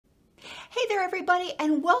Hey there everybody,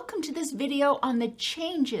 and welcome to this video on the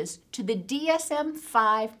changes to the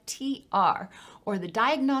DSM-5 TR, or the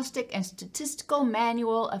Diagnostic and Statistical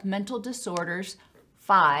Manual of Mental Disorders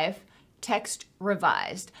 5, text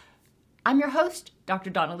revised. I'm your host,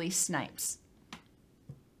 Dr. Elise Snipes.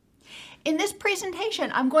 In this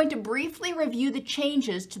presentation, I'm going to briefly review the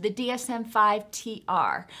changes to the DSM-5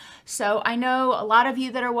 TR. So I know a lot of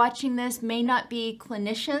you that are watching this may not be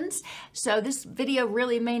clinicians, so this video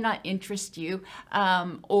really may not interest you,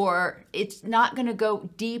 or it's not going to go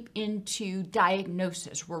deep into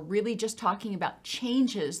diagnosis. We're really just talking about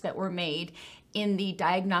changes that were made in the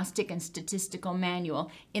Diagnostic and Statistical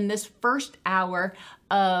Manual in this first hour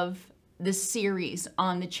of the series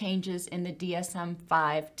on the changes in the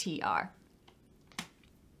DSM-5 TR.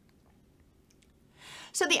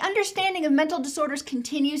 So the understanding of mental disorders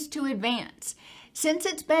continues to advance. Since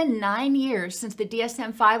it's been 9 years since the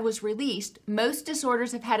DSM-5 was released, most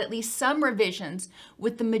disorders have had at least some revisions,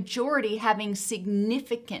 with the majority having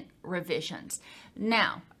significant revisions.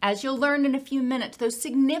 Now, as you'll learn in a few minutes, those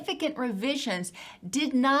significant revisions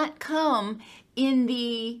did not come in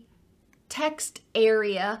the text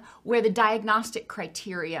area where the diagnostic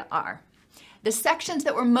criteria are. The sections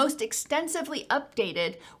that were most extensively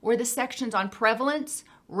updated were the sections on prevalence,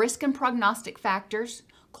 risk and prognostic factors,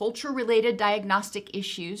 culture-related diagnostic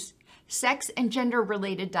issues, sex and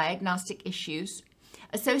gender-related diagnostic issues,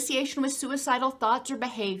 association with suicidal thoughts or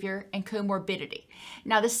behavior, and comorbidity.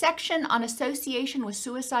 Now, the section on association with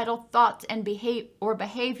suicidal thoughts and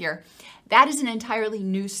behavior, that is an entirely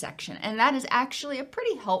new section, and that is actually a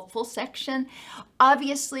pretty helpful section.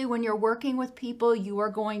 Obviously, when you're working with people, you are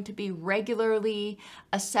going to be regularly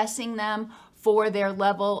assessing them for their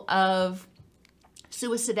level of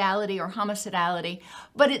suicidality or homicidality,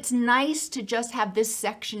 but it's nice to just have this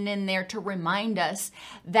section in there to remind us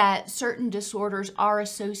that certain disorders are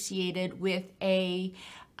associated with a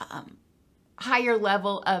higher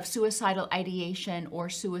level of suicidal ideation or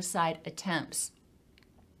suicide attempts.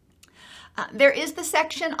 There is the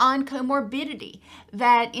section on comorbidity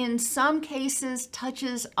that in some cases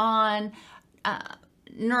touches on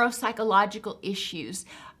neuropsychological issues.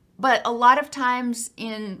 But a lot of times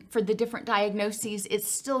for the different diagnoses,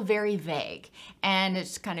 it's still very vague, and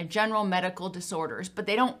it's kind of general medical disorders, but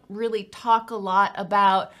they don't really talk a lot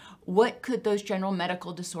about what could those general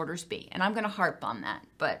medical disorders be. And I'm going to harp on that,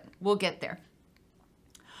 but we'll get there.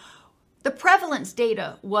 The prevalence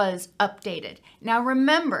data was updated. Now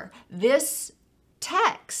remember, this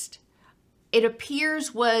text, it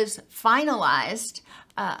appears, was finalized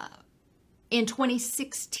in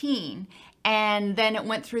 2016, and then it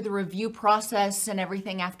went through the review process and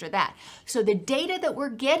everything after that. So the data that we're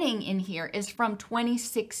getting in here is from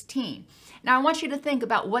 2016. Now I want you to think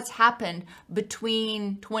about what's happened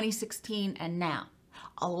between 2016 and now.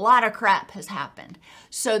 A lot of crap has happened.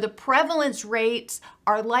 So the prevalence rates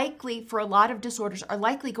are likely, for a lot of disorders, are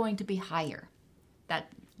likely going to be higher.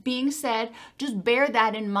 That being said, just bear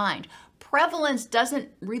that in mind. Prevalence doesn't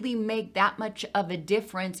really make that much of a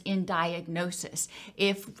difference in diagnosis.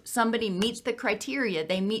 If somebody meets the criteria,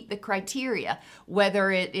 they meet the criteria.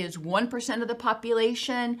 Whether it is 1% of the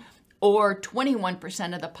population or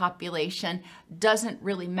 21% of the population doesn't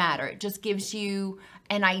really matter. It just gives you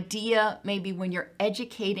an idea, maybe when you're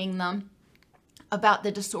educating them about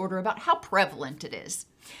the disorder, about how prevalent it is.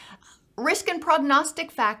 Risk and prognostic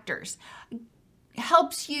factors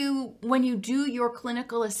helps you when you do your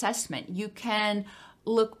clinical assessment. You can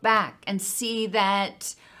look back and see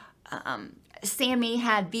that Sammy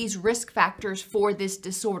had these risk factors for this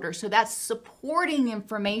disorder. So that's supporting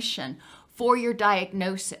information for your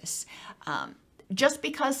diagnosis. Just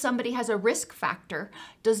because somebody has a risk factor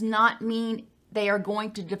does not mean they are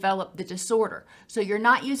going to develop the disorder. So you're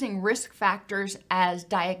not using risk factors as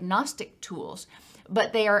diagnostic tools,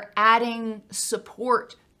 but they are adding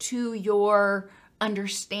support to your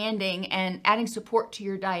understanding and adding support to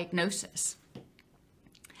your diagnosis.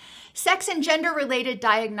 Sex and gender-related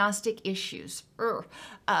diagnostic issues.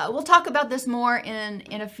 We'll talk about this more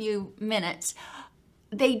in a few minutes.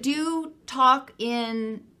 They do talk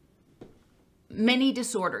in many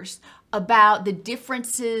disorders about the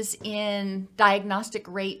differences in diagnostic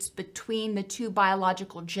rates between the two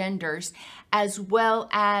biological genders, as well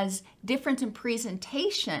as difference in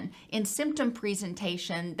presentation, in symptom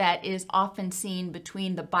presentation, that is often seen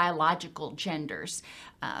between the biological genders.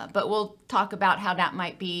 But we'll talk about how that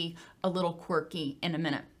might be a little quirky in a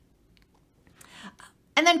minute.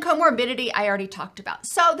 And then comorbidity, I already talked about.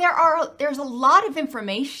 So there's a lot of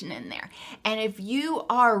information in there. And if you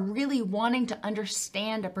are really wanting to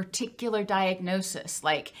understand a particular diagnosis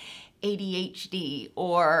like ADHD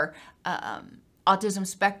or autism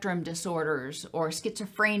spectrum disorders or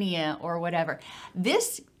schizophrenia or whatever.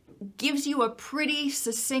 This gives you a pretty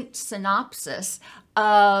succinct synopsis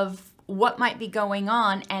of what might be going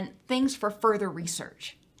on and things for further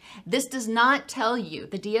research. This does not tell you,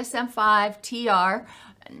 the DSM-5 TR,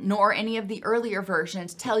 nor any of the earlier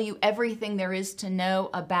versions, tell you everything there is to know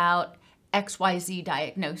about XYZ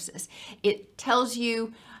diagnosis. It tells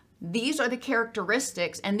you these are the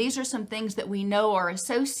characteristics and these are some things that we know are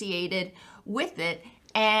associated with it.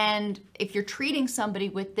 And if you're treating somebody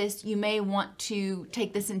with this, you may want to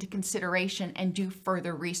take this into consideration and do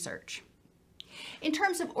further research. In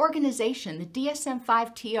terms of organization, the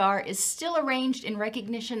DSM-5 TR is still arranged in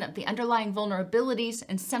recognition of the underlying vulnerabilities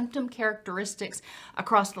and symptom characteristics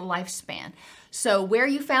across the lifespan. So where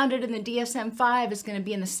you found it in the DSM-5 is going to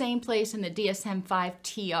be in the same place in the DSM-5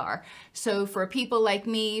 TR. So for people like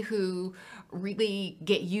me who really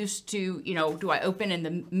get used to, you know, do I open in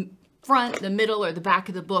the front, the middle, or the back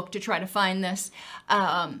of the book to try to find this,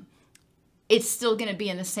 it's still going to be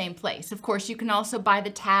in the same place. Of course, you can also buy the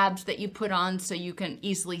tabs that you put on so you can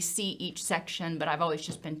easily see each section, but I've always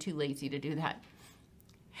just been too lazy to do that.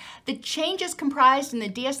 The changes comprised in the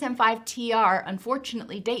DSM-5 TR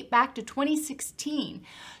unfortunately date back to 2016.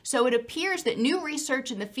 So it appears that new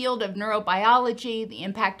research in the field of neurobiology, the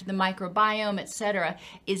impact of the microbiome, etc.,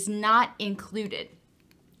 is not included.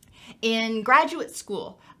 In graduate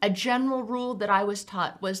school, a general rule that I was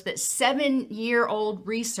taught was that 7-year-old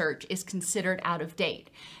research is considered out of date.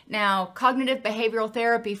 Now, cognitive behavioral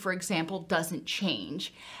therapy, for example, doesn't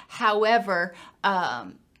change. However,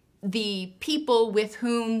 the people with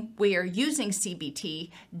whom we are using CBT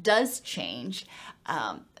does change.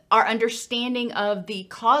 Our understanding of the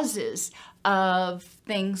causes of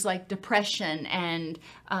things like depression and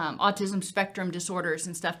autism spectrum disorders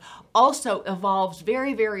and stuff also evolves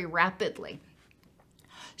very, very rapidly.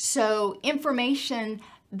 So information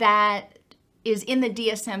that is in the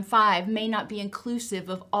DSM-5 may not be inclusive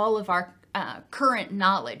of all of our current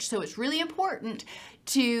knowledge. So it's really important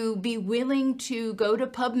to be willing to go to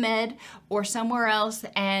PubMed or somewhere else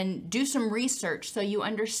and do some research so you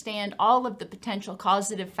understand all of the potential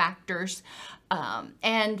causative factors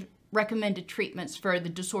and recommended treatments for the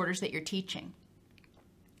disorders that you're teaching.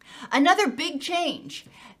 Another big change,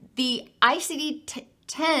 the ICD-10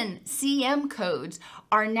 CM codes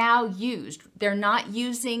are now used. They're not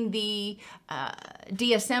using the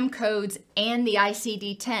DSM codes and the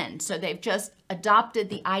ICD-10. So they've just adopted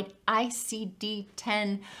the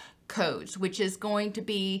ICD-10 codes, which is going to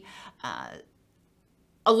be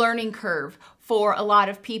a learning curve for a lot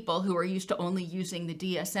of people who are used to only using the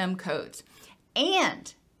DSM codes.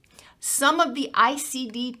 And some of the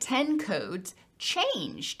ICD-10 codes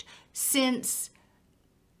changed since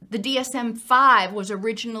the DSM-5 was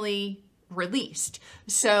originally released.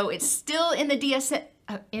 So it's still in the DSM,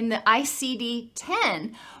 in the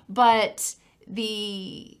ICD-10, but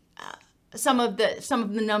the some of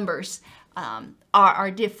the numbers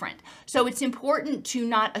are different. So it's important to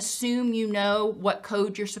not assume you know what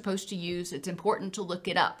code you're supposed to use. It's important to look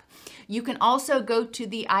it up. You can also go to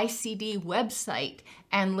the ICD website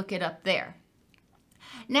and look it up there.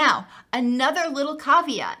 Now, another little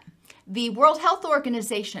caveat. The World Health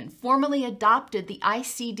Organization formally adopted the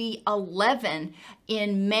ICD-11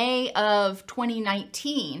 in May of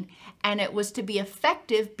 2019, and it was to be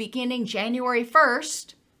effective beginning January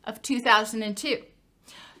 1st of 2002.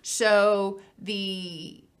 So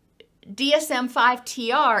the DSM-5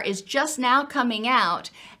 TR is just now coming out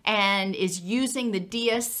and is using the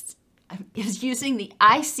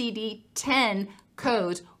ICD-10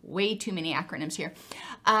 codes. Way too many acronyms here.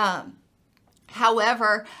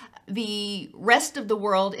 However, the rest of the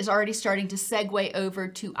world is already starting to segue over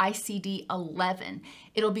to ICD-11.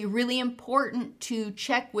 It'll be really important to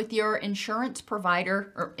check with your insurance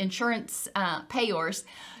provider or insurance payors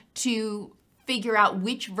to figure out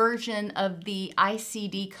which version of the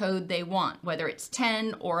ICD code they want, whether it's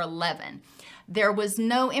 10 or 11. There was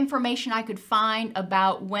no information I could find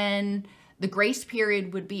about when the grace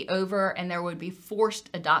period would be over and there would be forced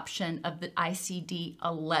adoption of the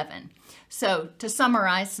ICD-11. So to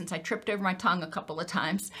summarize, since I tripped over my tongue a couple of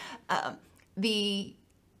times, the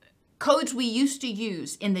codes we used to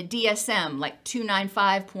use in the DSM, like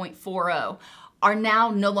 295.40, are now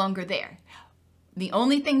no longer there. The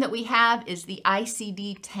only thing that we have is the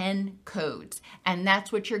ICD-10 codes, and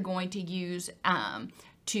that's what you're going to use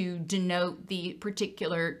to denote the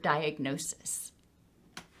particular diagnosis.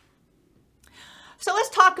 So let's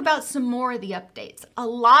talk about some more of the updates. A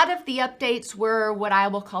lot of the updates were what I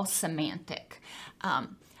will call semantic.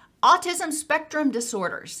 Autism spectrum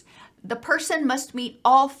disorders. the person must meet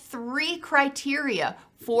all 3 criteria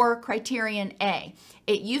for criterion A.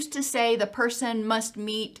 It used to say the person must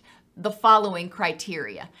meet the following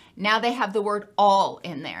criteria. Now they have the word all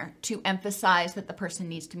in there to emphasize that the person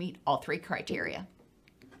needs to meet all 3 criteria.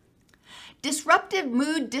 Disruptive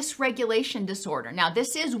mood dysregulation disorder. Now,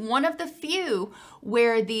 this is one of the few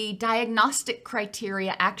where the diagnostic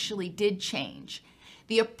criteria actually did change.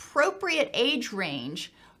 The appropriate age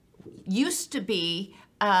range used to be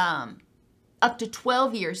up to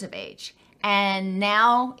 12 years of age. And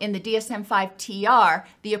now in the DSM-5 TR,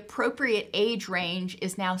 the appropriate age range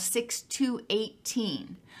is now 6 to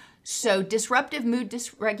 18. So disruptive mood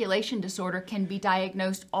dysregulation disorder can be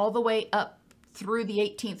diagnosed all the way up through the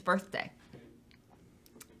 18th birthday.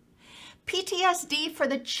 PTSD for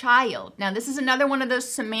the child. Now, this is another one of those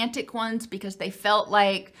semantic ones because they felt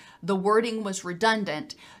like the wording was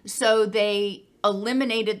redundant. So they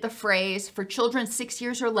eliminated the phrase, for children 6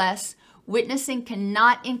 years or less, witnessing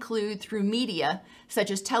cannot include through media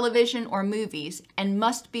such as television or movies and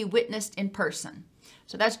must be witnessed in person.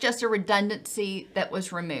 So that's just a redundancy that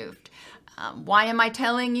was removed. Why am I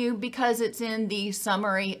telling you? Because it's in the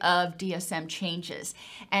summary of DSM changes.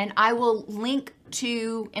 And I will link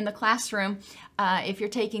to, in the classroom, if you're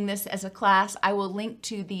taking this as a class, I will link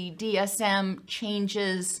to the DSM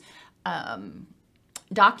changes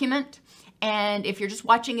document. And if you're just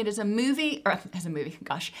watching it as a movie, or as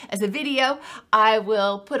a video, I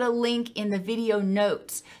will put a link in the video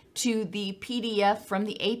notes to the PDF from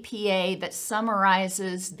the APA that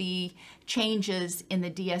summarizes the changes in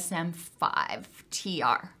the DSM-5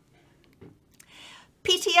 TR.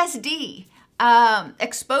 PTSD,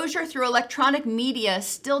 exposure through electronic media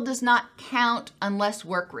still does not count unless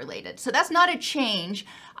work-related. So that's not a change.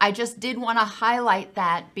 I just did want to highlight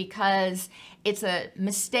that because it's a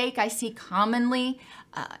mistake I see commonly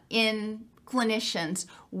in clinicians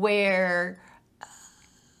where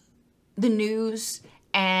the news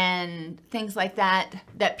and things like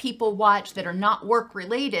that people watch that are not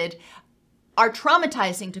work-related are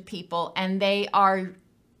traumatizing to people, and they are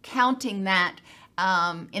counting that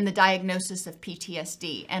in the diagnosis of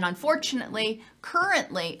PTSD. And unfortunately,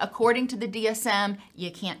 currently, according to the DSM,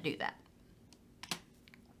 you can't do that.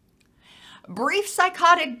 Brief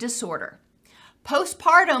psychotic disorder.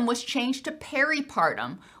 Postpartum was changed to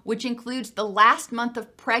peripartum, which includes the last month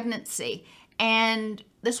of pregnancy, and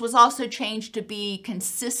this was also changed to be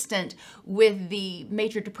consistent with the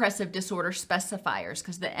major depressive disorder specifiers,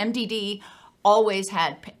 because the MDD always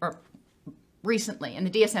had, or recently in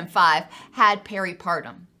the DSM-5, had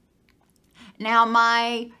peripartum. Now,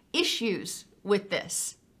 my issues with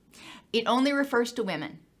this, it only refers to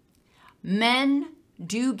women. Men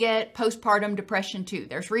do get postpartum depression too.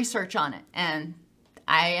 There's research on it, and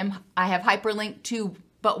I have hyperlinked to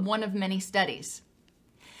but one of many studies.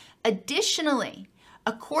 Additionally,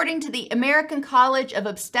 according to the American College of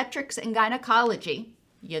Obstetrics and Gynecology,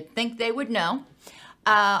 you'd think they would know,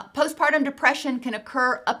 postpartum depression can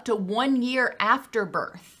occur up to 1 year after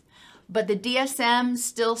birth, but the DSM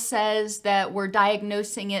still says that we're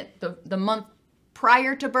diagnosing it the month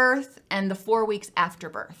prior to birth and the 4 weeks after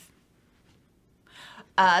birth.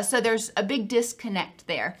 So there's a big disconnect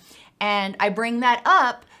there. And I bring that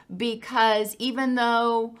up because even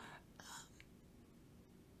though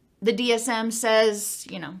the DSM says,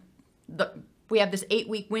 you know, we have this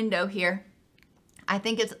 8-week window here, I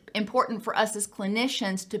think it's important for us as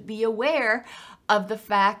clinicians to be aware of the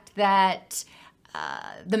fact that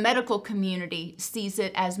the medical community sees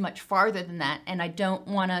it as much farther than that, and I don't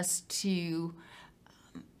want us to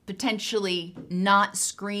potentially not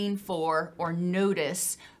screen for or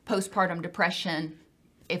notice postpartum depression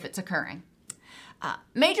if it's occurring.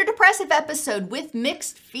 Major depressive episode with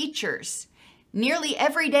mixed features. Nearly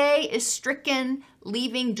every day is stricken,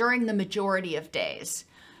 leaving during the majority of days.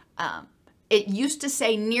 It used to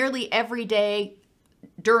say nearly every day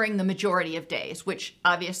during the majority of days, which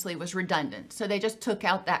obviously was redundant. So they just took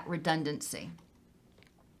out that redundancy.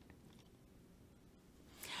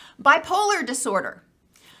 Bipolar disorder.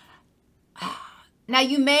 Now,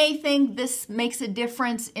 you may think this makes a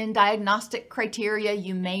difference in diagnostic criteria.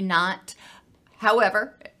 You may not.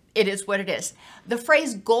 However, it is what it is. The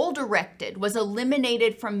phrase goal-directed was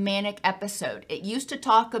eliminated from manic episode. It used to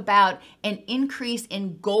talk about an increase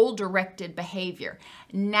in goal-directed behavior.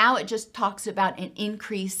 Now it just talks about an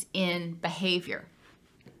increase in behavior.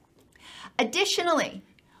 Additionally,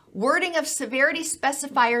 wording of severity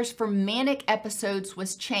specifiers for manic episodes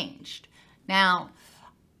was changed. Now,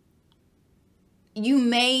 you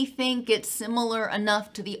may think it's similar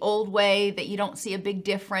enough to the old way that you don't see a big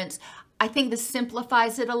difference. I think this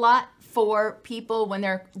simplifies it a lot for people when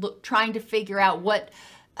they're trying to figure out what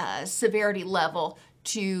severity level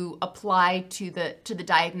to apply to the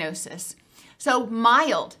diagnosis. So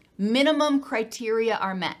mild, minimum criteria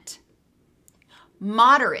are met.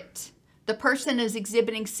 Moderate, the person is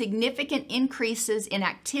exhibiting significant increases in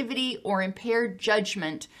activity or impaired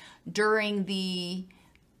judgment during the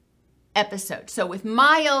episode. So with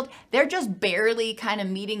mild, they're just barely kind of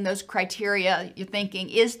meeting those criteria. You're thinking,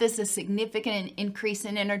 is this a significant increase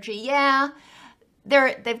in energy? Yeah,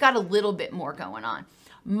 they've got a little bit more going on.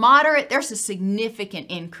 Moderate, there's a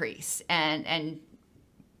significant increase, and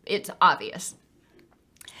it's obvious.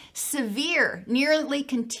 Severe, nearly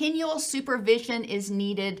continual supervision is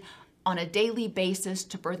needed on a daily basis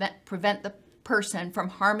to prevent the person from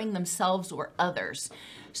harming themselves or others.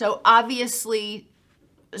 So obviously,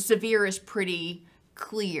 severe is pretty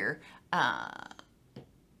clear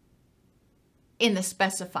in the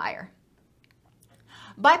specifier.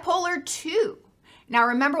 Bipolar 2. Now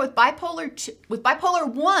remember, with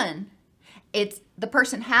bipolar 1, the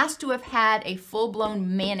person has to have had a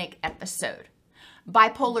full-blown manic episode.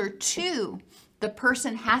 Bipolar 2, the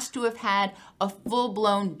person has to have had a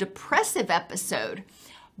full-blown depressive episode,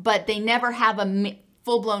 but they never have a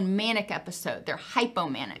full-blown manic episode. They're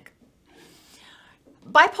hypomanic.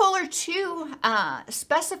 Bipolar 2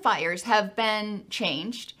 specifiers have been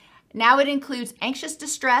changed. Now it includes anxious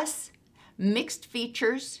distress, mixed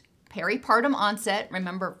features, peripartum onset,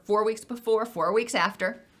 remember 4 weeks before, 4 weeks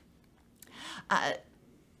after.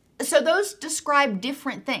 So those describe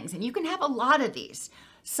different things, and you can have a lot of these.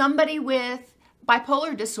 Somebody with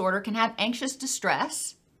bipolar disorder can have anxious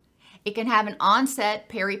distress. It can have an onset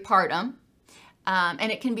peripartum,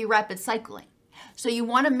 and it can be rapid cycling. So you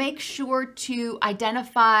want to make sure to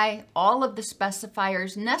identify all of the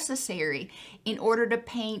specifiers necessary in order to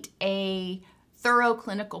paint a thorough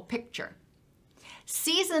clinical picture.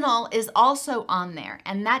 Seasonal is also on there,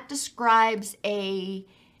 and that describes a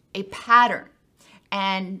pattern.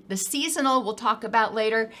 And the seasonal, we'll talk about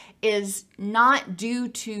later, is not due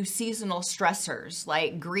to seasonal stressors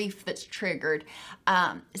like grief that's triggered.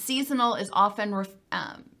 Seasonal is often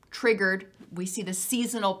triggered. We see the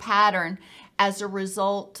seasonal pattern as a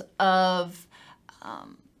result of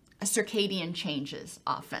circadian changes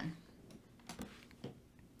often.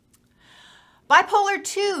 Bipolar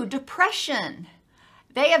 2, depression.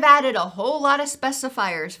 They have added a whole lot of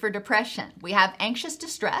specifiers for depression. We have anxious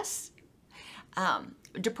distress,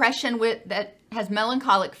 depression that has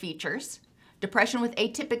melancholic features, depression with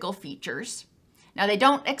atypical features. Now, they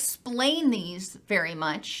don't explain these very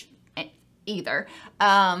much either,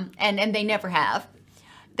 and they never have.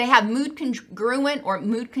 They have mood congruent or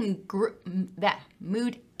mood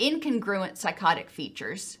incongruent psychotic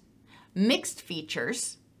features, mixed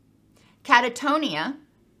features, catatonia,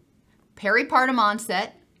 peripartum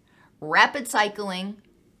onset, rapid cycling,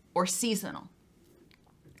 or seasonal.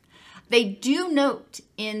 They do note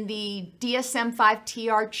in the DSM-5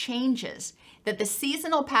 TR changes that the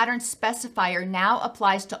seasonal pattern specifier now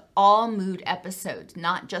applies to all mood episodes,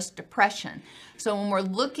 not just depression. So when we're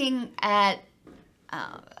looking at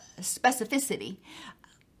specificity,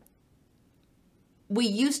 we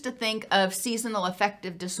used to think of seasonal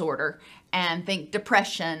affective disorder and think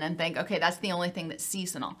depression and think, okay, that's the only thing that's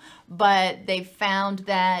seasonal. But they've found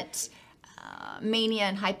that mania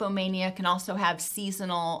and hypomania can also have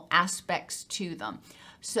seasonal aspects to them.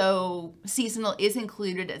 So seasonal is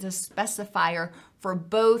included as a specifier for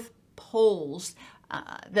both poles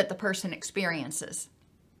that the person experiences.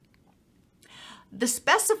 The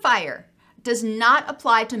specifier does not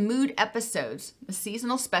apply to mood episodes. The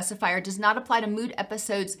seasonal specifier does not apply to mood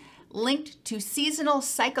episodes linked to seasonal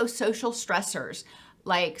psychosocial stressors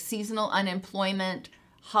like seasonal unemployment,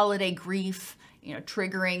 holiday grief,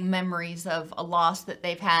 triggering memories of a loss that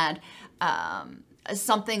they've had,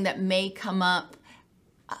 something that may come up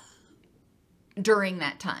during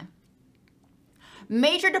that time.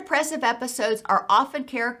 Major depressive episodes are often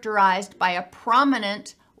characterized by a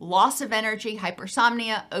prominent loss of energy,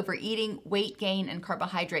 hypersomnia, overeating, weight gain, and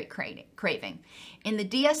carbohydrate craving. In the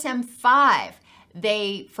DSM-5,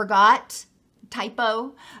 they forgot,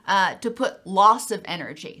 typo, to put loss of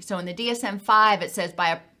energy. So in the DSM-5, it says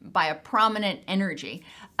by a prominent energy,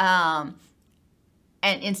 and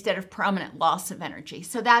instead of prominent loss of energy.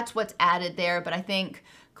 So that's what's added there, but I think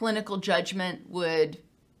clinical judgment would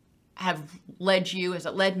have led you, as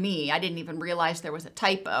it led me. I didn't even realize there was a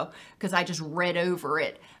typo because I just read over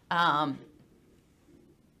it,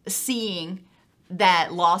 seeing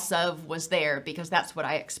that loss of was there because that's what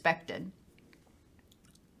I expected.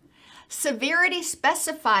 Severity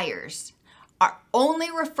specifiers are only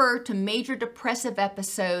refer to major depressive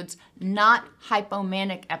episodes, not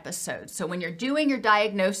hypomanic episodes. So when you're doing your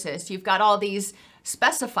diagnosis, you've got all these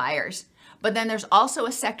specifiers, but then there's also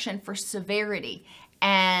a section for severity,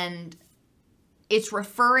 and it's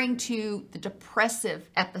referring to the depressive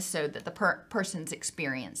episode that the person's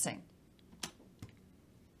experiencing.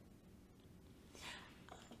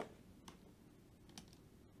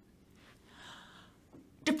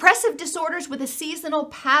 Depressive disorders with a seasonal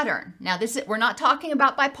pattern. Now, we're not talking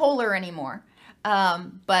about bipolar anymore,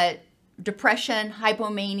 but depression,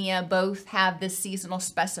 hypomania, both have this seasonal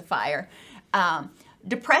specifier.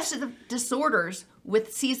 Depressive disorders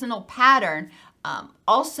with seasonal pattern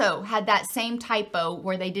also had that same typo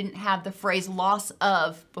where they didn't have the phrase loss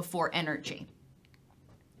of before energy.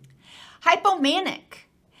 Hypomanic.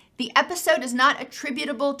 The episode is not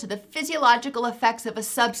attributable to the physiological effects of a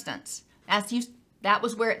substance. That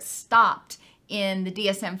was where it stopped in the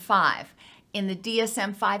DSM-5. In the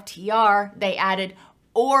DSM-5 TR, they added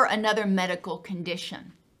or another medical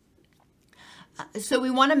condition. So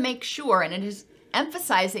we want to make sure, and it is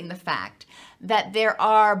emphasizing the fact that there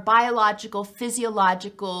are biological,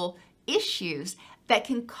 physiological issues that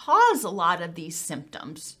can cause a lot of these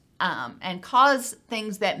symptoms and cause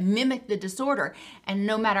things that mimic the disorder. And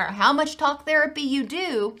no matter how much talk therapy you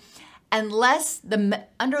do, unless the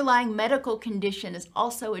underlying medical condition is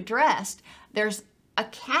also addressed, there's a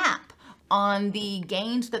cap on the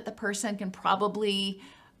gains that the person can probably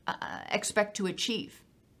expect to achieve.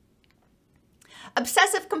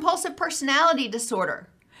 Obsessive compulsive personality disorder.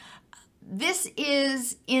 This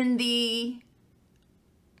is in the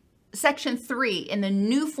section 3 in the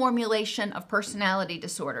new formulation of personality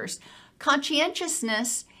disorders.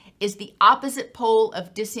 Conscientiousness is the opposite pole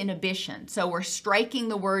of disinhibition. So we're striking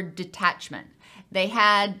the word detachment. They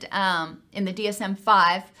had, in the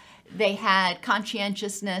DSM-5, they had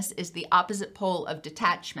conscientiousness is the opposite pole of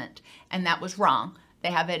detachment, and that was wrong.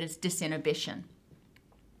 They have it as disinhibition.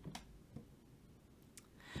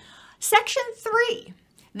 Section 3.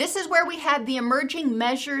 This is where we have the emerging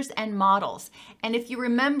measures and models. And if you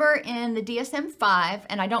remember in the DSM-5,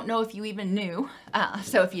 and I don't know if you even knew,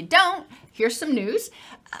 so if you don't, here's some news.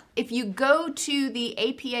 If you go to the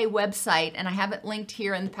APA website, and I have it linked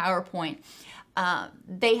here in the PowerPoint,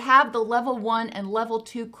 they have the level 1 and level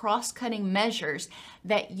 2 cross-cutting measures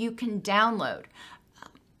that you can download.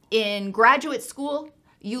 In graduate school,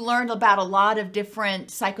 you learned about a lot of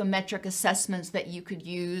different psychometric assessments that you could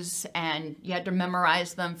use, and you had to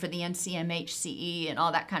memorize them for the NCMHCE and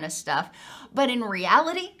all that kind of stuff. But in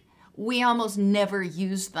reality, we almost never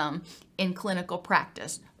use them in clinical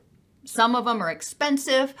practice. Some of them are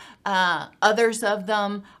expensive, others of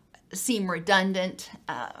them seem redundant.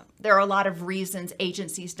 There are a lot of reasons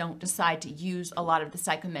agencies don't decide to use a lot of the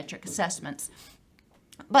psychometric assessments.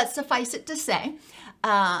 But suffice it to say,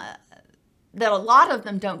 that a lot of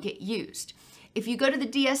them don't get used. If you go to the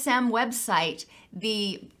DSM website,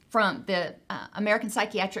 from the American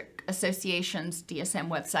Psychiatric Association's DSM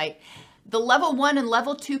website, the level 1 and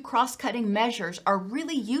level 2 cross-cutting measures are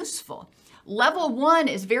really useful. Level 1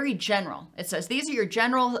 is very general. It says these are your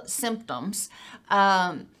general symptoms,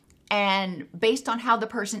 and based on how the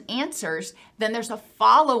person answers, then there's a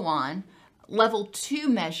follow-on level 2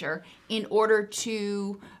 measure in order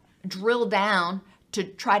to drill down to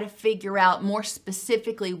try to figure out more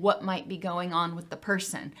specifically what might be going on with the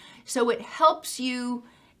person. So it helps you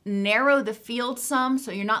narrow the field some, so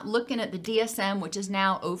you're not looking at the DSM, which is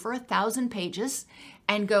now over 1,000 pages,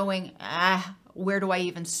 and going, where do I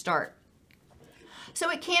even start? So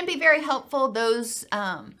it can be very helpful. Those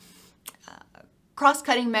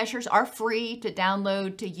cross-cutting measures are free to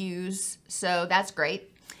download, to use, so that's great.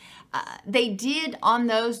 They did on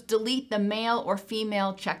those delete the male or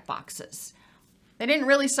female checkboxes. They didn't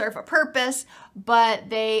really serve a purpose,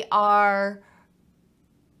 but they are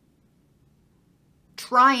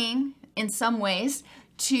trying in some ways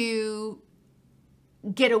to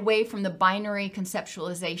get away from the binary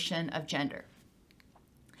conceptualization of gender.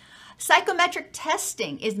 Psychometric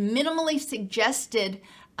testing is minimally suggested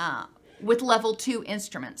with level 2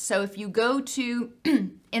 instruments. So if you go to,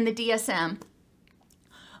 in the DSM,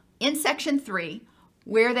 in section 3,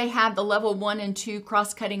 where they have the level 1 and 2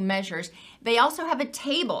 cross-cutting measures, they also have a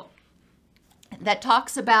table that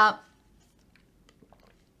talks about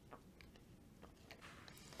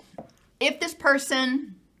if this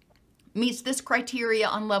person meets this criteria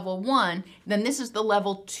on level 1, then this is the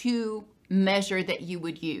level 2 measure that you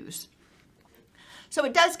would use. So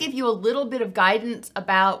it does give you a little bit of guidance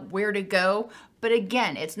about where to go, but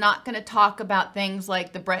again, it's not going to talk about things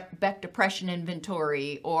like the Beck Depression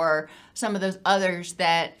Inventory or some of those others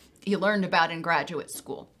that you learned about in graduate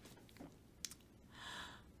school.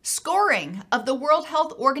 Scoring of the World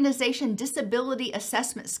Health Organization Disability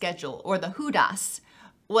Assessment Schedule, or the WHODAS,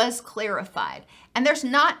 was clarified. And there's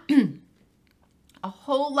not a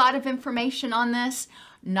whole lot of information on this.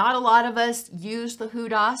 Not a lot of us use the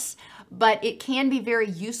HUDAS, but it can be very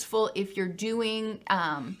useful if you're doing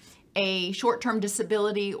a short-term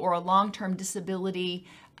disability or a long-term disability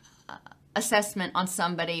assessment on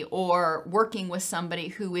somebody, or working with somebody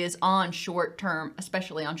who is on short-term,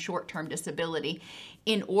 especially on short-term disability,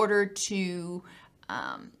 in order to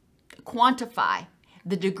quantify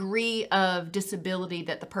the degree of disability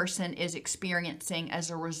that the person is experiencing as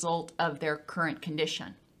a result of their current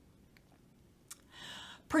condition.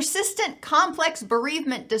 Persistent complex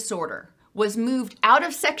bereavement disorder was moved out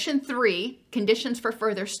of Section 3, Conditions for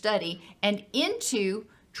Further Study, and into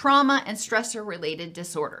trauma and stressor-related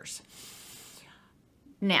disorders.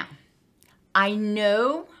 Now, I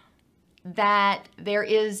know that there are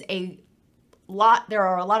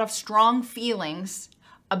a lot of strong feelings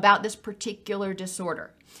about this particular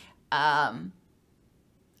disorder. It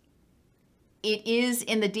is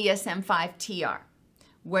in the DSM-5 TR.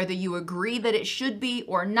 Whether you agree that it should be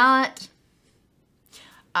or not,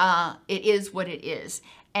 it is what it is.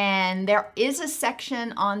 And there is a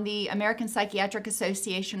section on the American Psychiatric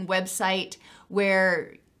Association website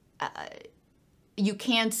where you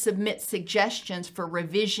can submit suggestions for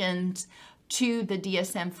revisions to the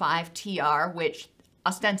DSM-5 TR, which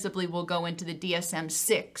ostensibly will go into the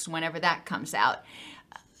DSM-6 whenever that comes out.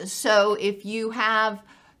 So if you have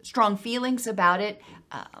strong feelings about it,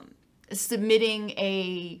 submitting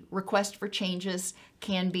a request for changes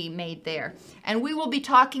can be made there. And we will be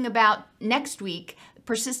talking about next week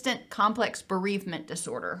persistent complex bereavement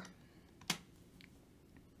disorder.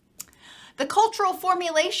 The cultural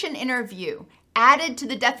formulation interview added to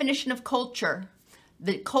the definition of culture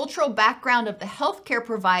the cultural background of the healthcare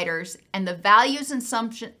providers and the values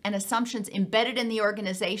and assumptions embedded in the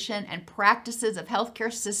organization and practices of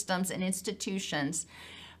healthcare systems and institutions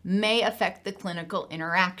may affect the clinical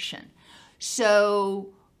interaction. So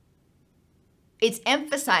it's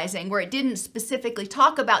emphasizing, where it didn't specifically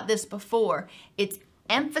talk about this before, it's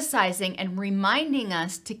emphasizing and reminding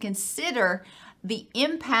us to consider the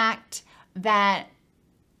impact that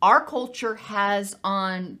our culture has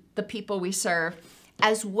on the people we serve,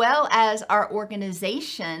 as well as our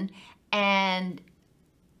organization and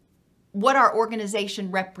what our organization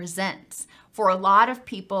represents. For a lot of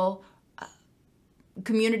people,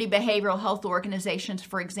 community behavioral health organizations,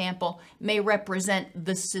 for example, may represent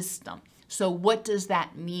the system. So what does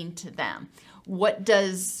that mean to them? What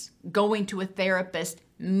does going to a therapist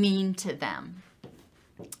mean to them?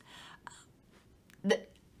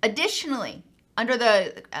 Additionally, under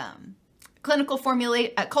the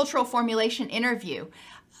cultural formulation interview,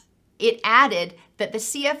 it added that the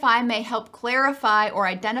CFI may help clarify or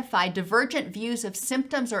identify divergent views of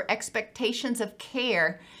symptoms or expectations of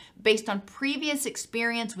care based on previous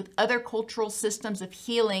experience with other cultural systems of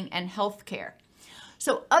healing and healthcare.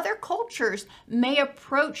 So other cultures may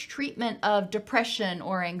approach treatment of depression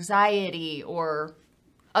or anxiety or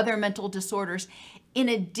other mental disorders in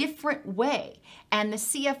a different way. And the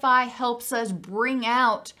CFI helps us bring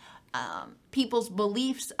out people's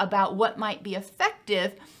beliefs about what might be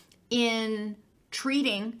effective in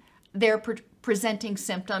treating their presenting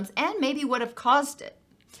symptoms and maybe what have caused it.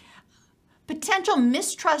 Potential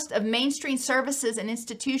mistrust of mainstream services and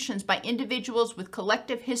institutions by individuals with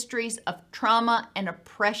collective histories of trauma and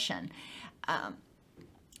oppression.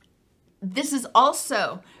 This is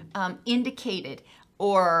also indicated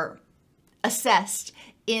or assessed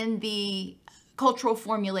in the cultural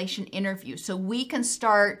formulation interview. So we can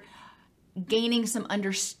start gaining some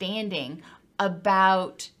understanding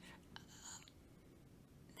about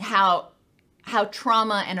how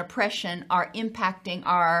trauma and oppression are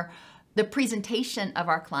impacting the presentation of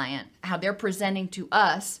our client, how they're presenting to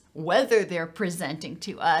us, whether they're presenting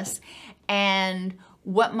to us, and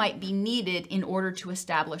what might be needed in order to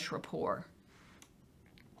establish rapport.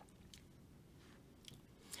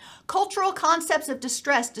 Cultural concepts of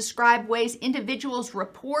distress describe ways individuals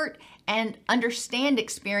report and understand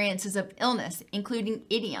experiences of illness, including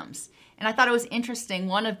idioms. And I thought it was interesting,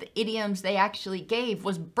 one of the idioms they actually gave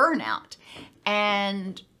was burnout.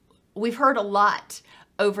 And we've heard a lot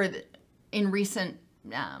in recent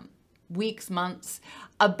weeks, months,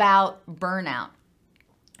 about burnout.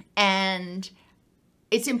 And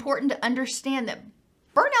it's important to understand that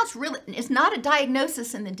burnout's really, it's not a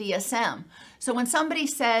diagnosis in the DSM. So when somebody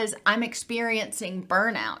says, I'm experiencing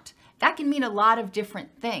burnout, that can mean a lot of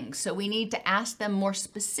different things. So we need to ask them more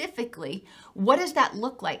specifically, what does that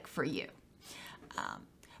look like for you?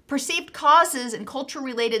 Perceived causes and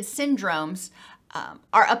culture-related syndromes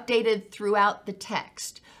are updated throughout the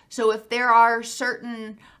text. So if there are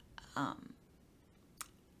certain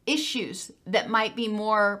issues that might be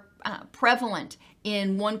more prevalent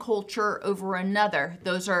in one culture over another.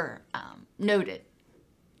 Those are noted.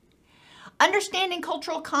 Understanding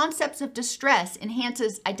cultural concepts of distress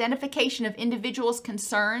enhances identification of individuals'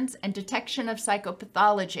 concerns and detection of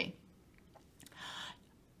psychopathology.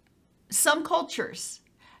 Some cultures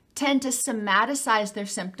tend to somaticize their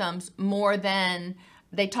symptoms more than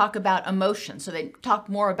they talk about emotions. So they talk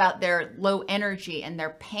more about their low energy and their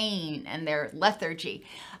pain and their lethargy.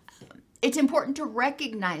 It's important to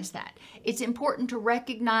recognize that. It's important to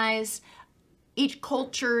recognize each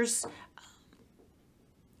culture's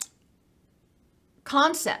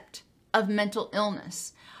concept of mental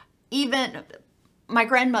illness. Even my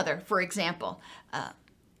grandmother, for example,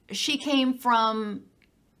 she came from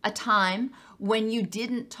a time when you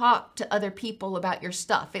didn't talk to other people about your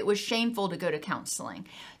stuff. It was shameful to go to counseling.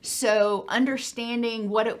 So understanding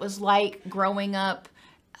what it was like growing up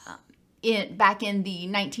back in the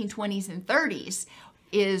 1920s and 30s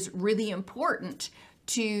is really important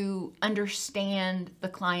to understand the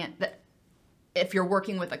client, that if you're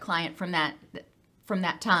working with a client from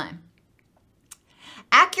that time.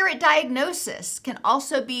 Accurate diagnosis can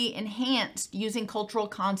also be enhanced using cultural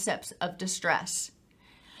concepts of distress.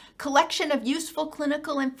 Collection of useful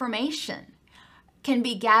clinical information can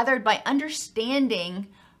be gathered by understanding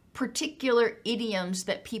particular idioms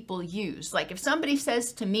that people use. Like if somebody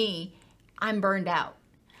says to me, I'm burned out,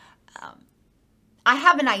 I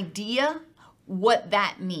have an idea what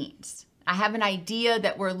that means. I have an idea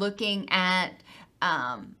that we're looking at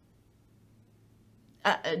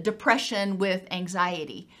depression with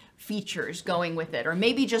anxiety features going with it, or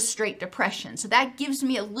maybe just straight depression. So that gives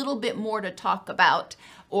me a little bit more to talk about,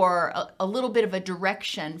 or a little bit of a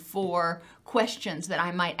direction for questions that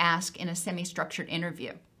I might ask in a semi-structured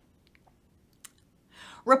interview.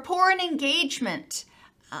 Rapport and engagement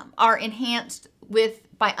are enhanced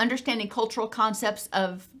by understanding cultural concepts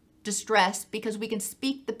of distress, because we can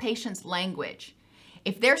speak the patient's language.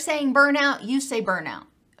 If they're saying burnout, you say burnout.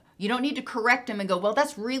 You don't need to correct them and go, well,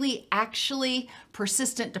 that's really actually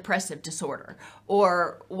persistent depressive disorder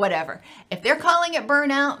or whatever. If they're calling it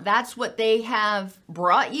burnout, that's what they have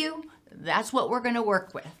brought you. That's what we're going to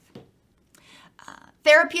work with.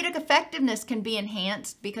 Therapeutic effectiveness can be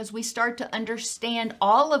enhanced because we start to understand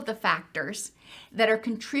all of the factors that are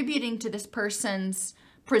contributing to this person's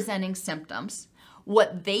presenting symptoms,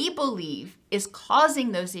 what they believe is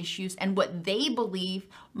causing those issues, and what they believe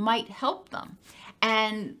might help them.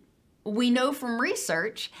 And we know from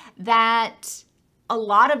research that a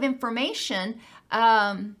lot of information,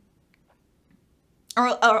 or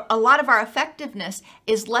a lot of our effectiveness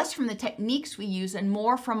is less from the techniques we use and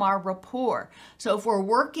more from our rapport. So if we're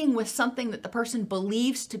working with something that the person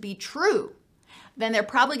believes to be true, then they're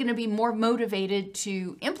probably going to be more motivated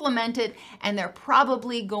to implement it, and they're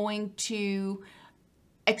probably going to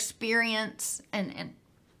experience, and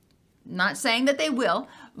not saying that they will,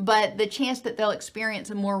 but the chance that they'll experience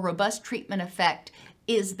a more robust treatment effect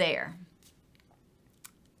is there.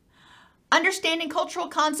 Understanding cultural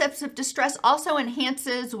concepts of distress also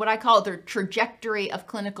enhances what I call the trajectory of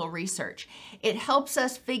clinical research. It helps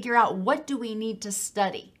us figure out, what do we need to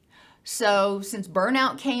study? So since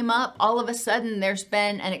burnout came up, all of a sudden there's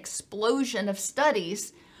been an explosion of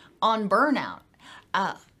studies on burnout.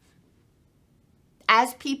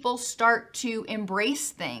 As people start to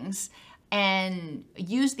embrace things and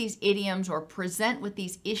use these idioms or present with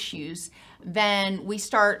these issues, then we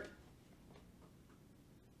start,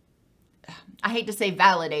 I hate to say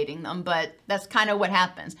validating them, but that's kind of what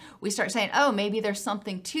happens. We start saying, oh, maybe there's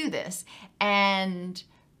something to this, and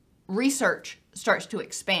research starts to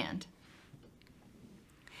expand.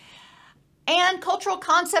 And cultural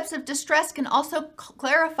concepts of distress can also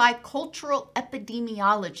clarify cultural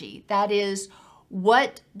epidemiology. That is,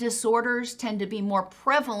 what disorders tend to be more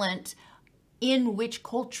prevalent in which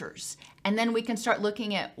cultures. And then we can start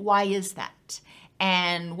looking at, why is that?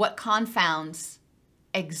 And what confounds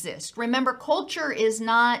exist. Remember, culture is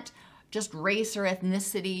not just race or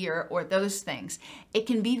ethnicity or those things. It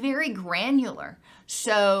can be very granular.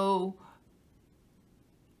 So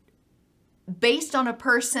based on a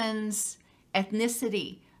person's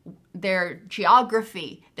ethnicity, their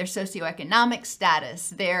geography, their socioeconomic status,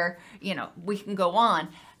 their, we can go on,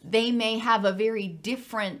 they may have a very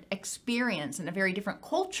different experience and a very different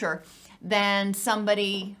culture than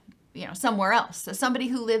somebody, somewhere else. So somebody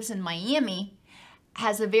who lives in Miami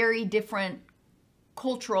has a very different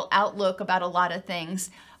cultural outlook about a lot of things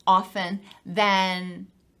often than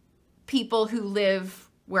people who live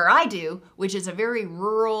where I do, which is a very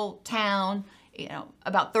rural town,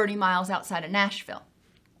 about 30 miles outside of Nashville.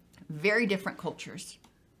 Very different cultures.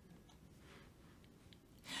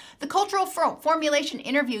 The cultural formulation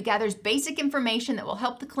interview gathers basic information that will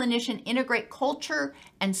help the clinician integrate culture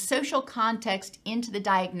and social context into the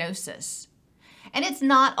diagnosis. And it's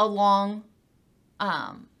not a long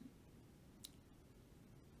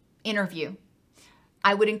interview.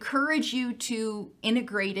 I would encourage you to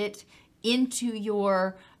integrate it into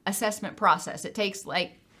your assessment process. It takes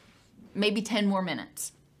like maybe 10 more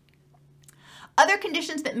minutes. Other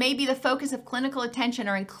conditions that may be the focus of clinical attention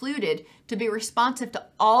are included to be responsive to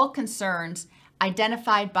all concerns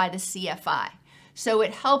identified by the CFI. So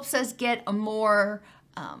it helps us get a more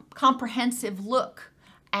comprehensive look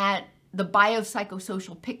at the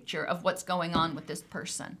biopsychosocial picture of what's going on with this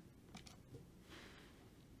person.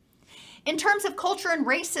 In terms of culture and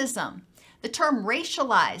racism, the term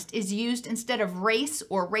racialized is used instead of race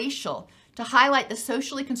or racial to highlight the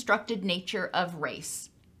socially constructed nature of race.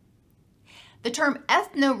 The term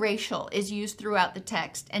ethno-racial is used throughout the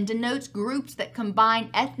text and denotes groups that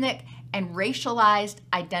combine ethnic and racialized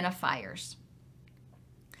identifiers.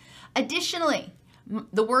 Additionally,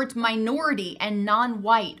 the words minority and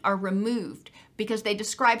non-white are removed because they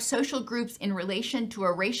describe social groups in relation to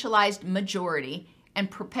a racialized majority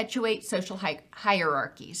and perpetuate social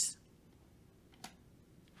hierarchies.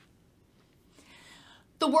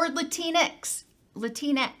 The word Latinx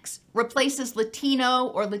replaces Latino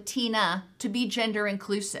or Latina to be gender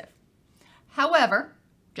inclusive. However,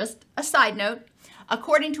 just a side note,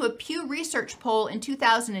 according to a Pew Research poll in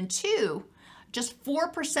 2002, just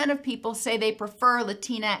 4% of people say they prefer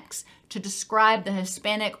Latinx to describe the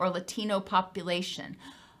Hispanic or Latino population.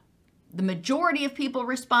 The majority of people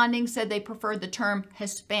responding said they preferred the term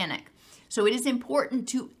Hispanic. So it is important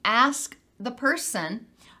to ask the person,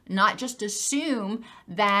 not just assume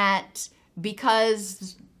that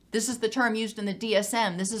because this is the term used in the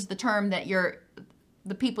DSM, this is the term that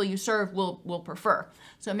the people you serve will prefer.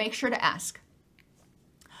 So make sure to ask.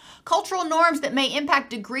 Cultural norms that may impact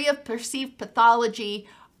degree of perceived pathology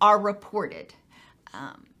are reported.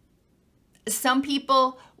 Some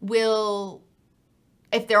people will,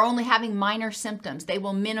 if they're only having minor symptoms, they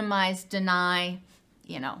will minimize, deny,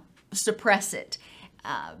 suppress it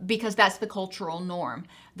because that's the cultural norm.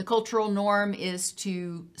 The cultural norm is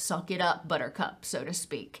to suck it up, buttercup, so to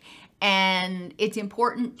speak. And it's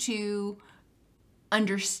important to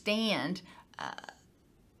understand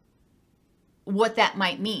what that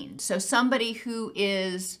might mean. So somebody who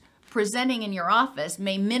is presenting in your office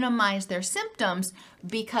may minimize their symptoms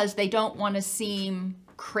because they don't want to seem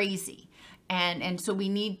crazy. And so we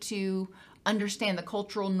need to understand the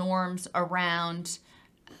cultural norms around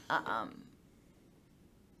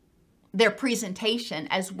their presentation,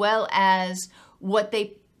 as well as what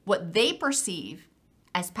they perceive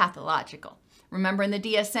as pathological. Remember, in the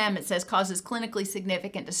DSM, it says causes clinically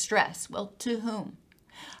significant distress. Well, to whom?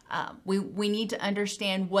 We need to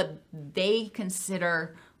understand what they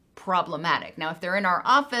consider problematic. Now, if they're in our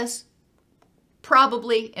office,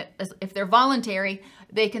 probably, if they're voluntary,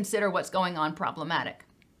 they consider what's going on problematic.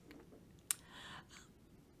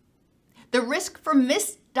 The risk for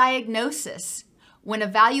misdiagnosis when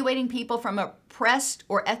evaluating people from oppressed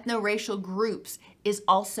or ethno-racial groups is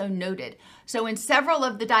also noted. So in several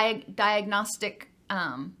of the diagnostic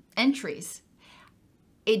entries,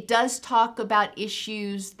 it does talk about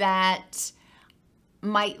issues that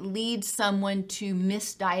might lead someone to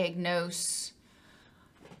misdiagnose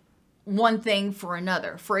one thing for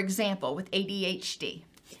another. For example, with ADHD,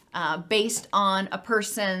 based on a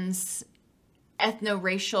person's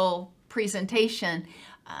ethno-racial presentation,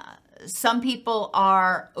 some people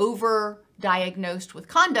are over-diagnosed with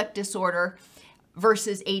conduct disorder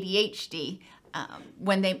versus ADHD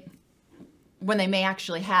when they may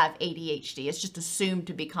actually have ADHD. It's just assumed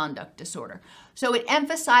to be conduct disorder. So it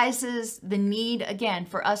emphasizes the need, again,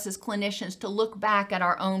 for us as clinicians to look back at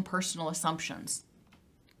our own personal assumptions.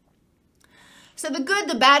 So the good,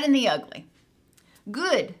 the bad, and the ugly.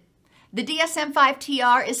 Good. The DSM-5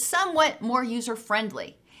 TR is somewhat more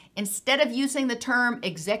user-friendly. Instead of using the term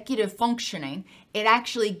executive functioning, it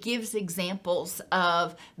actually gives examples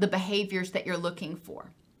of the behaviors that you're looking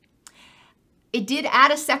for. It did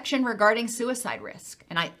add a section regarding suicide risk,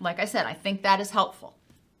 and like I said, I think that is helpful.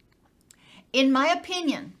 In my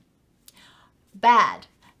opinion, bad.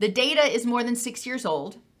 The data is more than 6 years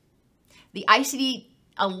old. The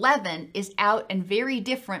ICD-11 is out and very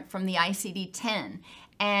different from the ICD-10,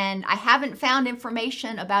 and I haven't found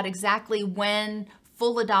information about exactly when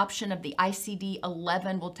full adoption of the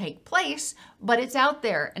ICD-11 will take place, but it's out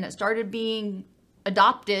there, and it started being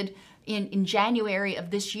adopted in January of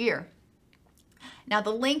this year. Now,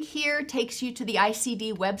 the link here takes you to the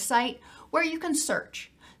ICD website where you can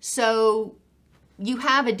search. So you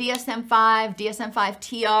have a DSM-5, DSM-5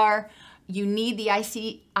 TR, you need the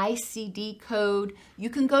ICD code, you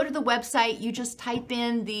can go to the website, you just type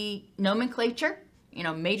in the nomenclature,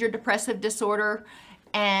 major depressive disorder,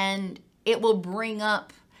 and it will bring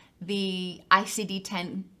up the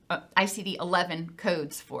ICD-10, ICD-11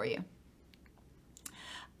 codes for you.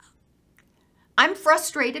 I'm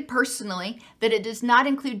frustrated personally that it does not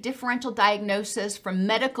include differential diagnosis from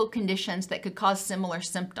medical conditions that could cause similar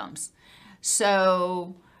symptoms.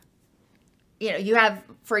 So, you have,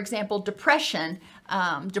 for example, depression,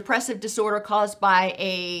 depressive disorder caused by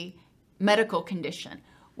a medical condition.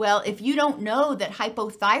 Well, if you don't know that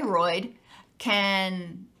hypothyroid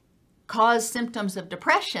can cause symptoms of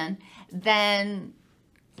depression, then,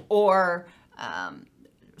 or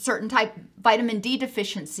certain type vitamin D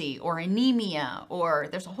deficiency or anemia, or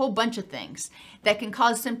there's a whole bunch of things that can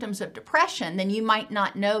cause symptoms of depression, then you might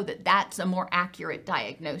not know that that's a more accurate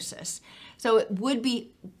diagnosis. So it would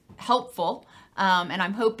be helpful, and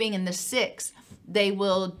I'm hoping in the 6 they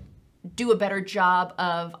will do a better job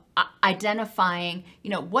of identifying,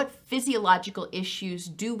 what physiological issues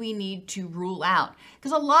do we need to rule out?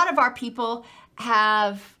 Because a lot of our people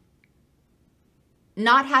have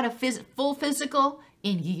not had a full physical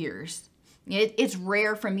in years. It's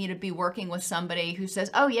rare for me to be working with somebody who says,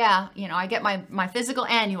 oh yeah, I get my physical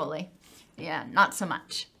annually. Yeah, not so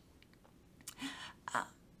much.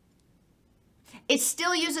 It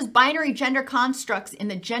still uses binary gender constructs in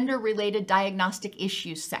the Gender-Related Diagnostic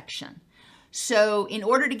Issues section. So in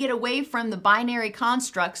order to get away from the binary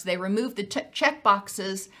constructs, they removed the check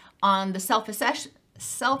boxes on the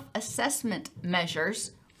self-assessment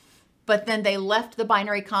measures, but then they left the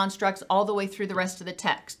binary constructs all the way through the rest of the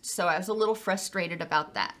text. So I was a little frustrated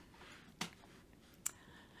about that.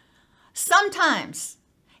 Sometimes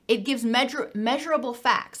it gives measurable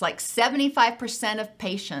facts, like 75% of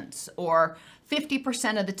patients or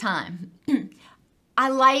 50% of the time. I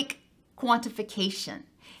like quantification.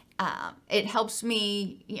 It helps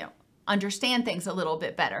me, understand things a little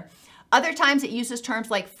bit better. Other times it uses terms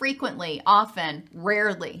like frequently, often,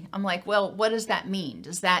 rarely. I'm like, well, what does that mean?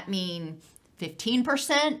 Does that mean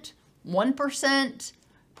 15%, 1%,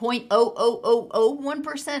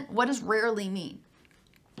 0.00001%? What does rarely mean?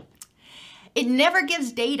 It never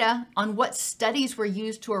gives data on what studies were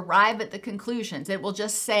used to arrive at the conclusions. It will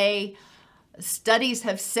just say, studies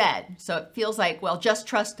have said. So it feels like, well, just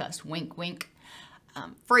trust us, wink, wink.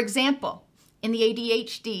 For example, in the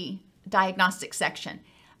ADHD diagnostic section,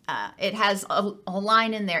 it has a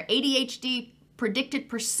line in there, ADHD predicted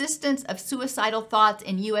persistence of suicidal thoughts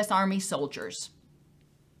in U.S. Army soldiers.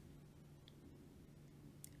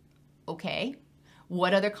 Okay,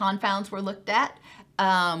 what other confounds were looked at?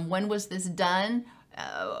 When was this done?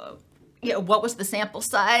 What was the sample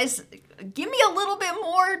size? Give me a little bit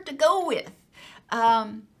more to go with.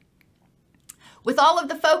 With all of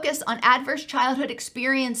the focus on adverse childhood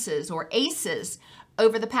experiences, or ACEs,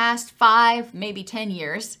 over the past 5, maybe 10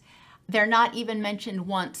 years, they're not even mentioned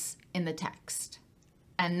once in the text.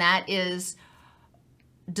 And that is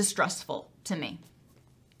distressful to me.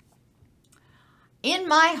 In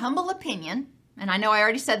my humble opinion, and I know I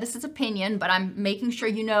already said this is opinion, but I'm making sure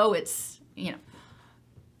it's,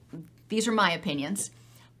 these are my opinions.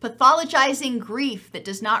 Pathologizing grief that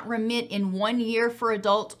does not remit in 1 year for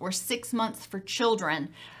adults or 6 months for children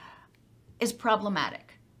is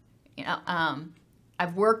problematic.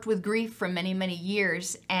 I've worked with grief for many, many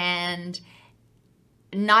years, and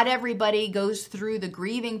not everybody goes through the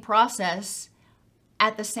grieving process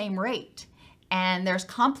at the same rate. And there's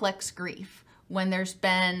complex grief when there's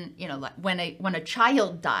been, like when a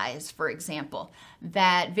child dies, for example,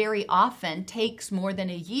 that very often takes more than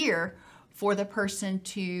a year for the person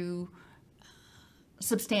to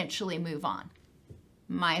substantially move on.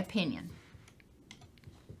 My opinion.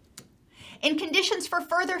 In conditions for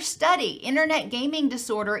further study, internet gaming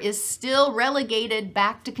disorder is still relegated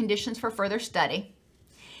back to conditions for further study.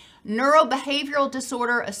 Neurobehavioral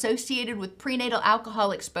disorder associated with prenatal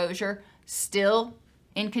alcohol exposure, still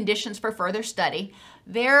in conditions for further study.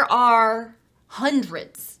 There are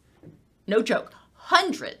hundreds, no joke,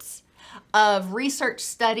 hundreds of research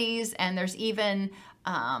studies, and there's even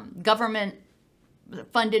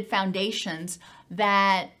government-funded foundations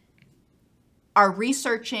that are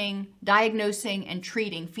researching, diagnosing, and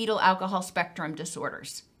treating fetal alcohol spectrum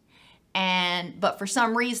disorders. But for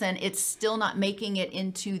some reason, it's still not making it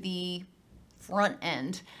into the front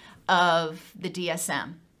end of the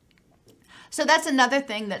DSM. So that's another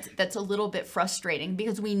thing that's a little bit frustrating,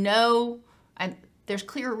 because we know there's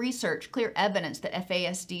clear research, clear evidence that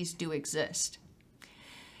FASDs do exist.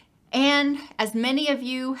 And as many of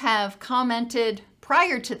you have commented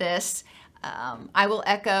prior to this, I will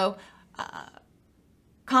echo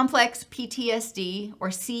complex PTSD or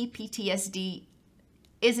CPTSD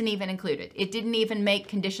isn't even included. It didn't even make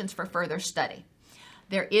conditions for further study.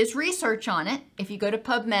 There is research on it. If you go to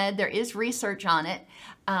PubMed, there is research on it.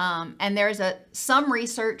 And there's some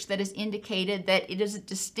research that has indicated that it is a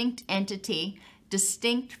distinct entity,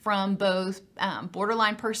 distinct from both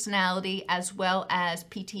borderline personality as well as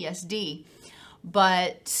PTSD.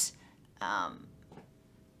 But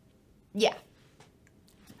yeah,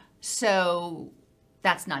 so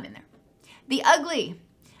that's not in there. The ugly.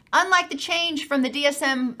 Unlike the change from the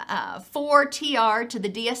DSM-4 TR to the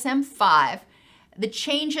DSM-5, the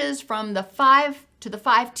changes from the 5 to the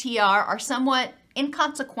 5 TR are somewhat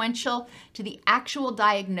inconsequential to the actual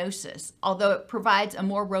diagnosis, although it provides a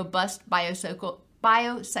more robust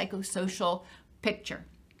biopsychosocial picture.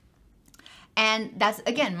 And that's,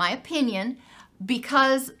 again, my opinion,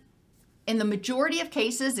 because in the majority of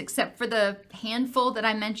cases, except for the handful that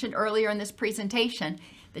I mentioned earlier in this presentation,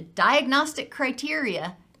 the diagnostic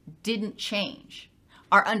criteria didn't change.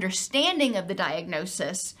 Our understanding of the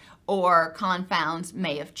diagnosis or confounds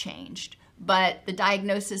may have changed, but the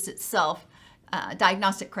diagnosis itself,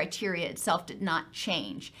 diagnostic criteria itself did not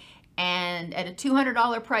change. And at a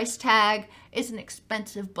 $200 price tag, it's an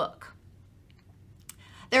expensive book.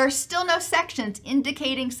 There are still no sections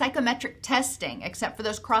indicating psychometric testing except for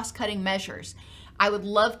those cross-cutting measures. I would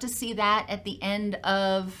love to see that at the end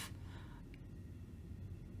of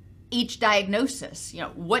each diagnosis. You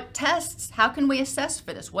know, what tests, how can we assess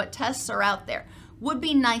for this? What tests are out there? Would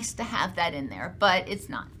be nice to have that in there, but it's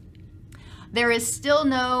not. There is still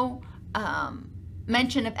no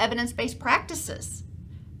mention of evidence-based practices,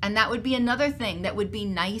 and that would be another thing that would be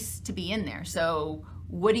nice to be in there. So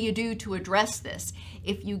what do you do to address this?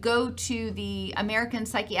 If you go to the American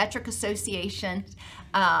Psychiatric Association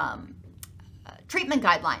treatment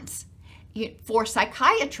guidelines, for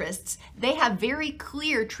psychiatrists, they have very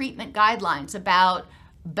clear treatment guidelines about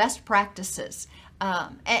best practices.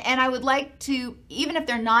 And I would like to, even if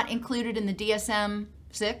they're not included in the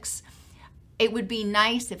DSM-6, it would be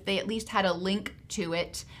nice if they at least had a link to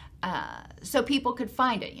it so people could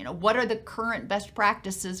find it. You know, what are the current best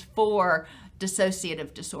practices for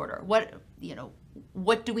dissociative disorder?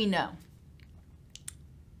 What do we know?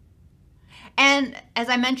 And as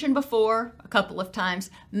I mentioned before a couple of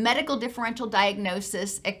times, medical differential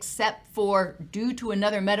diagnosis, except for due to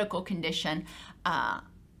another medical condition,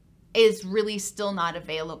 is really still not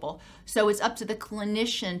available. So it's up to the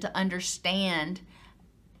clinician to understand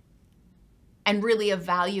and really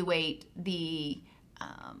evaluate the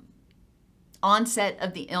onset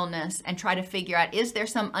of the illness and try to figure out, is there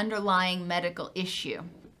some underlying medical issue?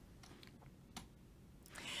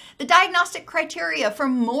 The diagnostic criteria for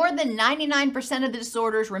more than 99% of the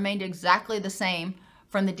disorders remained exactly the same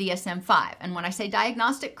from the DSM-5. And when I say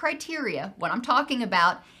diagnostic criteria, what I'm talking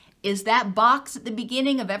about is that box at the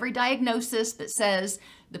beginning of every diagnosis that says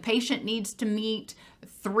the patient needs to meet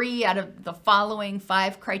 3 out of the following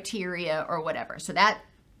 5 criteria or whatever. So that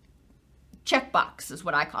checkbox is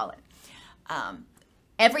what I call it.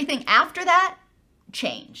 Everything after that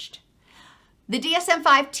changed. The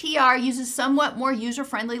DSM-5 TR uses somewhat more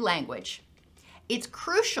user-friendly language. It's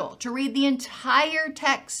crucial to read the entire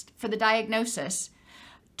text for the diagnosis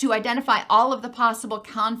to identify all of the possible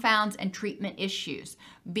confounds and treatment issues,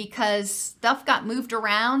 because stuff got moved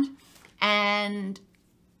around and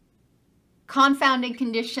confounding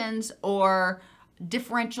conditions or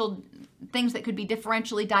differential things that could be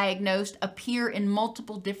differentially diagnosed appear in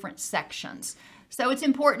multiple different sections. So it's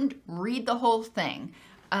important, read the whole thing.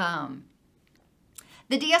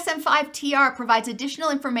 The DSM-5 TR provides additional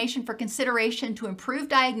information for consideration to improve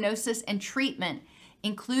diagnosis and treatment,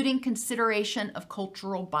 including consideration of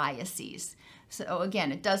cultural biases. So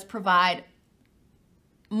again, it does provide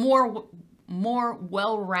more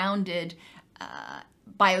well-rounded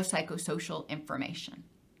biopsychosocial information.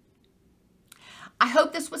 I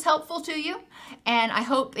hope this was helpful to you, and I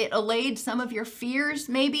hope it allayed some of your fears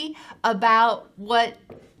maybe about what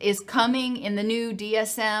is coming in the new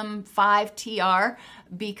DSM-5 TR,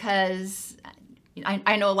 because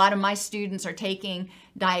I know a lot of my students are taking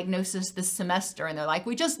diagnosis this semester and they're like,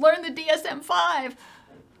 we just learned the DSM-5.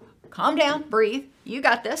 Calm down, breathe, you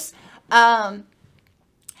got this. And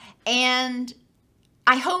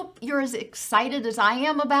I hope you're as excited as I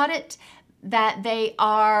am about it, that they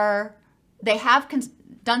have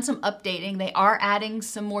done some updating, they are adding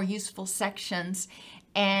some more useful sections,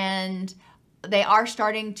 and they are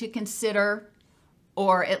starting to consider,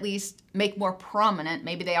 or at least make more prominent,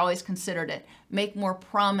 maybe they always considered it, make more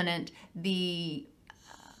prominent the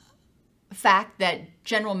fact that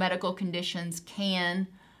general medical conditions can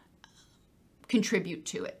contribute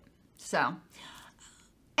to it. So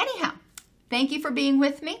anyhow, thank you for being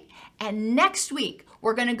with me. And next week,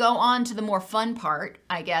 we're going to go on to the more fun part,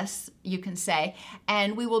 I guess you can say,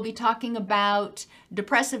 and we will be talking about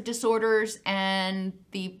depressive disorders and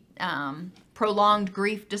the prolonged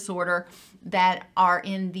grief disorder that are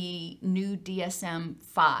in the new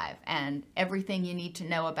DSM-5 and everything you need to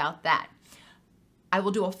know about that. I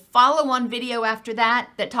will do a follow-on video after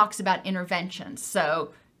that that talks about interventions.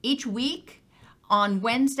 So each week on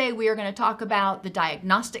Wednesday, we are going to talk about the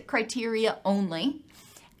diagnostic criteria only,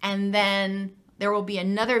 and then there will be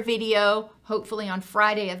another video, hopefully on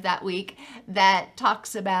Friday of that week, that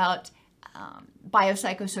talks about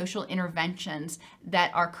biopsychosocial interventions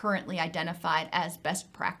that are currently identified as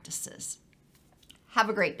best practices. Have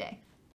a great day.